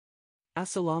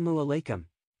Assalamu alaikum.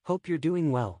 Hope you're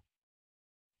doing well.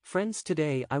 Friends,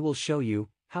 today I will show you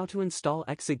how to install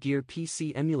ExaGear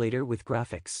PC emulator with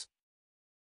graphics.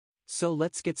 So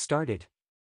let's get started.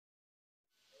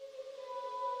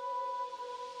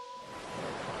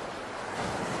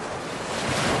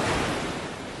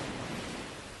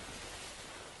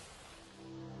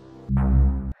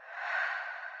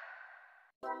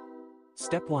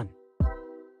 Step 1.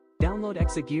 Download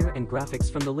ExaGear and Graphics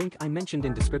from the link I mentioned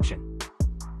in description.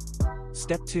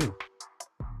 Step 2.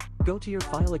 Go to your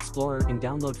File Explorer in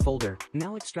Download folder.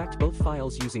 Now extract both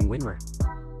files using WinRar.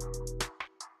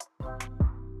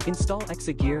 Install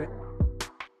ExaGear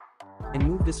and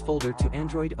move this folder to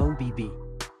Android OBB.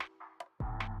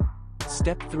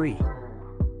 Step 3.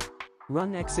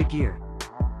 Run ExaGear.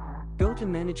 Go to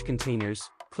Manage Containers,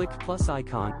 click plus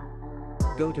icon,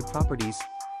 go to Properties,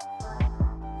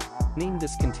 name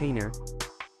this container,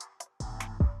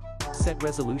 set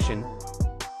resolution,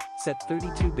 set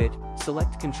 32-bit,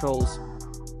 select controls,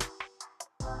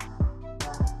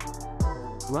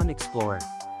 run Explorer.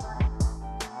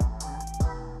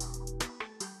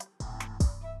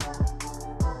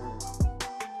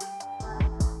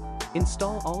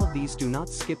 Install all of these, do not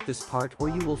skip this part or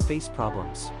you will face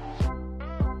problems.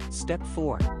 Step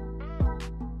 4.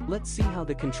 Let's see how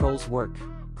the controls work.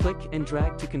 Click and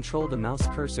drag to control the mouse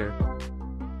cursor.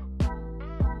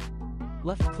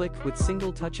 Left click with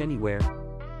single touch anywhere.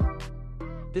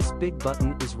 This big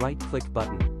button is right click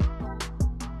button.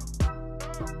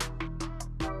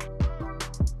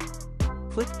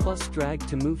 Click plus drag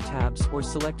to move tabs or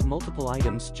select multiple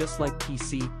items just like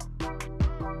PC.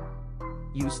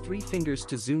 Use 3 fingers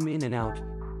to zoom in and out.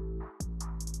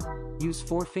 Use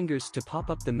 4 fingers to pop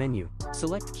up the menu.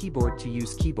 Select keyboard to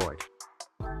use keyboard.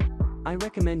 I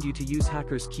recommend you to use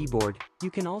Hacker's keyboard.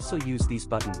 You can also use these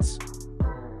buttons.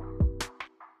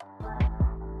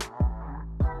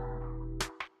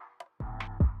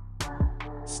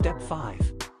 Step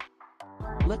 5.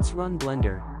 Let's run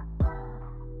Blender.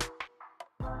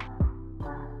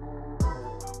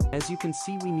 As you can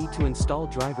see, we need to install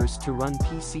drivers to run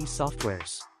PC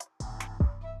softwares.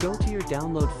 Go to your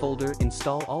download folder,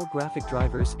 install all graphic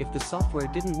drivers. If the software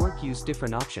didn't work, use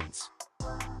different options.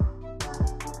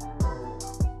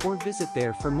 Or visit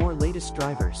there for more latest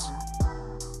drivers.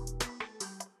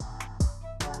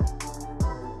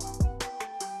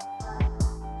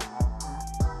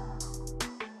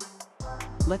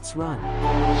 Let's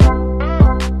run.